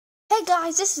Hey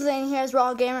guys, this is Lane here as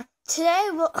Raw Gamer.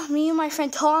 Today, me and my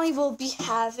friend Tommy will be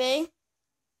having...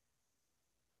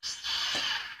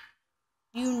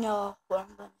 You know what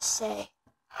I'm going to say.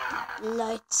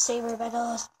 Lightsaber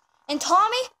battles. And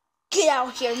Tommy, get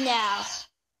out here now.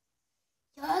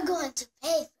 You're going to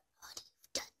pay for what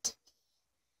you've done to me.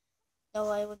 No,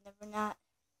 I would never not.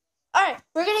 Alright,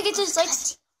 we're going to get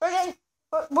this, we're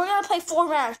gonna play 4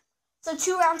 rounds. So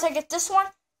 2 rounds I get this one,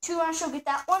 2 rounds she'll get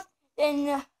that one, and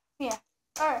yeah.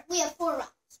 Alright. We have 4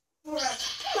 rounds. 4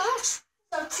 rounds. Too much.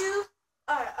 So 2,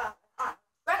 alright.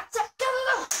 Right, set, go.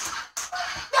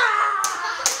 I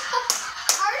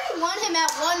already won him at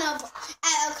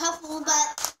a couple,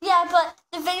 but... Yeah, but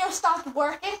the video stopped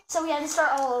working, so we had to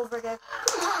start all over again.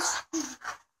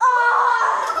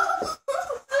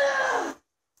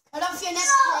 Cut off your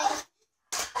next plate.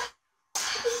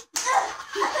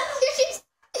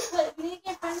 Wait, we need to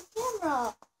get behind the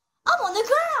camera. I'm on the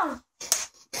ground.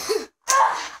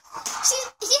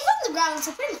 He's on the ground,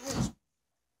 so pretty much. I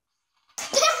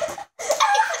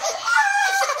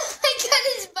got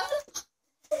his butt.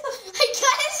 I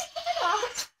got his head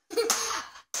off.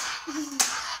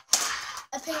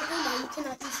 Apparently now you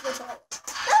cannot use the toilet.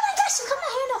 Oh my gosh, you cut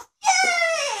my hand off.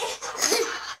 Yay!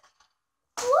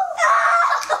 You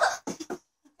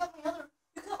cut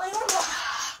my arm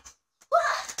off.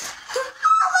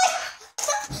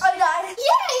 I died.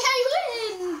 Yay, I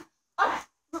win. Alright,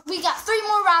 we got 3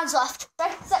 more rounds left.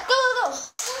 Right, set, go.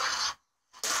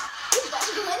 You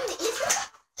better win these.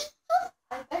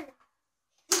 I better.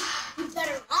 You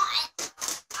better not.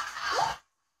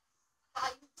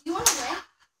 You want to win?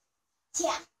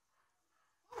 Yeah.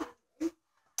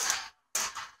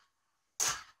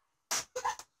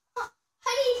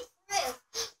 How do you prove?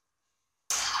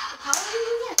 How do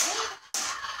you win?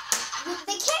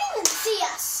 They can't even see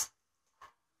us.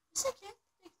 Yes, I can.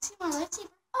 They can see my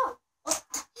lightsaber. Oh.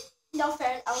 No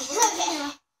fair. I was looking at the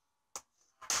camera.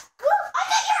 I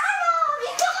got your arm off!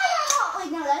 You cut my arm off! Wait,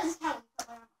 no, that doesn't count. You cut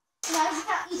my arm off. No, that doesn't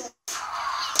count either.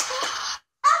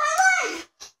 Oh, my leg!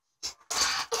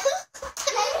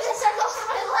 Now you just start going for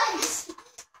my legs.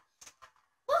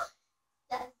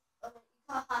 That is, okay, you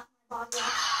cut half my body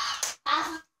off. Half.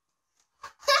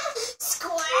 Score.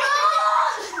 No!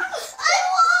 I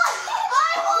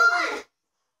won!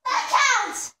 That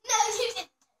counts! No, you didn't.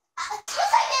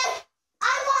 Yes, I did! I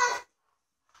won!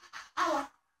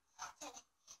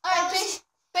 Alright,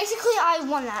 basically I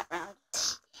won that round.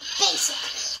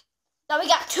 Basically. Now we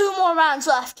got 2 more rounds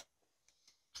left.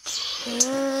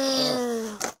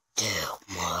 2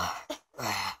 more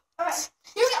rounds. Alright,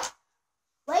 here we go.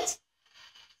 Wait.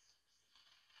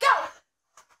 Go!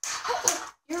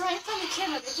 You're right in front of the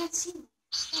camera, they can't see me.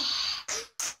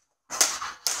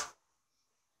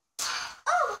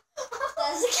 Oh! That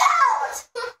doesn't count!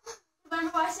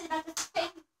 Remember why I said not to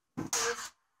fake?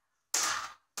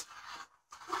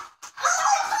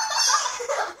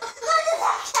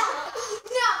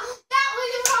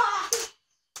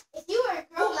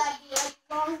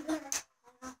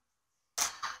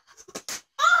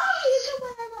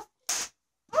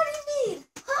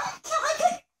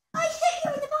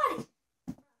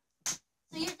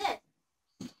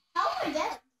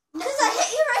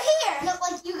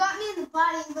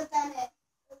 But then it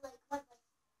like went like,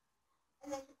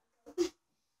 and then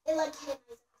it like hit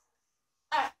me.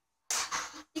 Alright.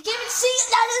 You can't even see it.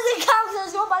 That doesn't count because I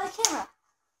was going by the camera.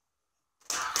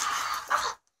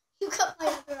 You cut my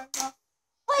other arm off.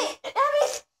 Wait, that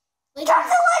means Wait, drop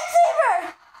the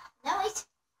lightsaber! no, wait.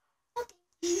 Okay.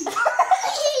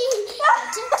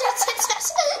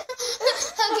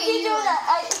 Okay, you doing that.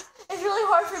 It's really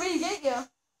hard for me to get you.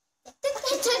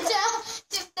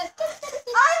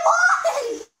 I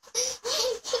won!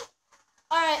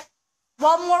 Alright,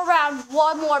 1 more round,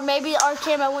 1 more. Maybe our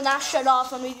camera will not shut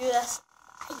off when we do this.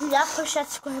 Do not push that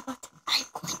square button. I'm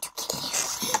going to kill you.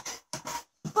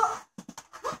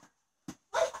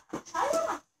 Wait,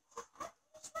 I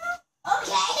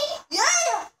Okay.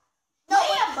 Yeah! No,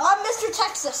 I'm Mr.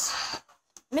 Texas.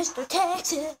 Mr.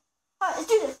 Texas. Alright, let's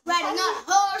do this. Riding on a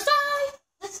horse.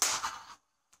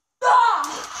 Ah!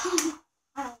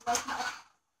 I don't like that.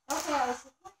 Okay, I was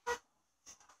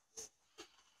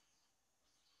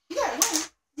you gotta win.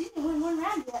 You didn't win 1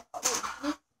 round yet.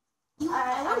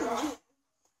 Alright,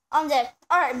 I'm dead.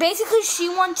 Alright, basically she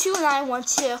won 2 and I won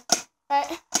 2.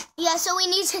 Alright? Yeah, so we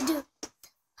need to do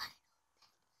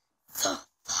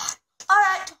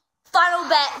Alright, final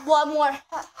bet. 1 more.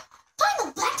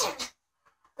 final button.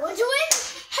 Want to win?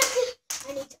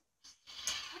 I need to.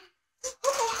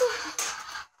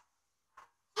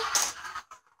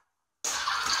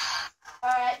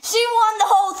 Alright, she won the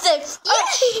whole thing.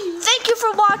 Alright, thank you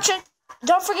for watching.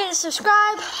 don't forget to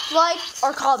subscribe, like,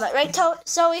 or comment. Right,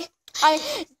 Zoe?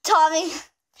 Tommy.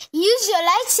 Use your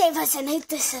lightsabers and hit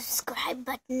the subscribe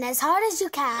button as hard as you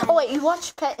can. Oh, wait, you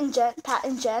watched Pat and Jen?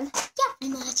 Yeah,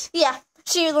 pretty much. Yeah,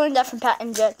 so you learned that from Pat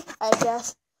and Jen, I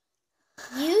guess.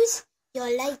 Use your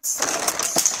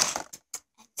lightsabers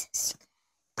and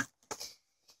subscribe.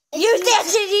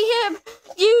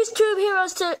 Use Tube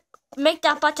Heroes to make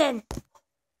that button.